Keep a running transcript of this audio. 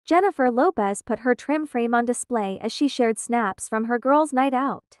Jennifer Lopez put her trim frame on display as she shared snaps from her girls' night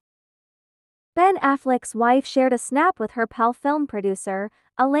out. Ben Affleck's wife shared a snap with her pal film producer,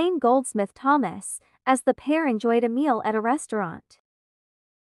 Elaine Goldsmith-Thomas, as the pair enjoyed a meal at a restaurant.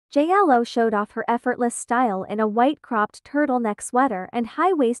 JLo showed off her effortless style in a white cropped turtleneck sweater and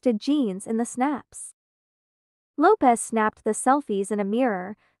high-waisted jeans in the snaps. Lopez snapped the selfies in a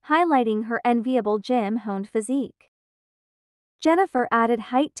mirror, highlighting her enviable gym-honed physique. Jennifer added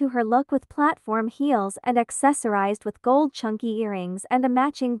height to her look with platform heels and accessorized with gold chunky earrings and a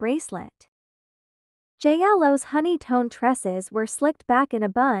matching bracelet. JLo's honey-toned tresses were slicked back in a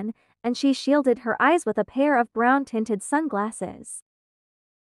bun, and she shielded her eyes with a pair of brown-tinted sunglasses.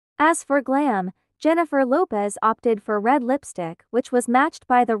 As for glam, Jennifer Lopez opted for red lipstick, which was matched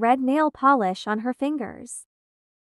by the red nail polish on her fingers.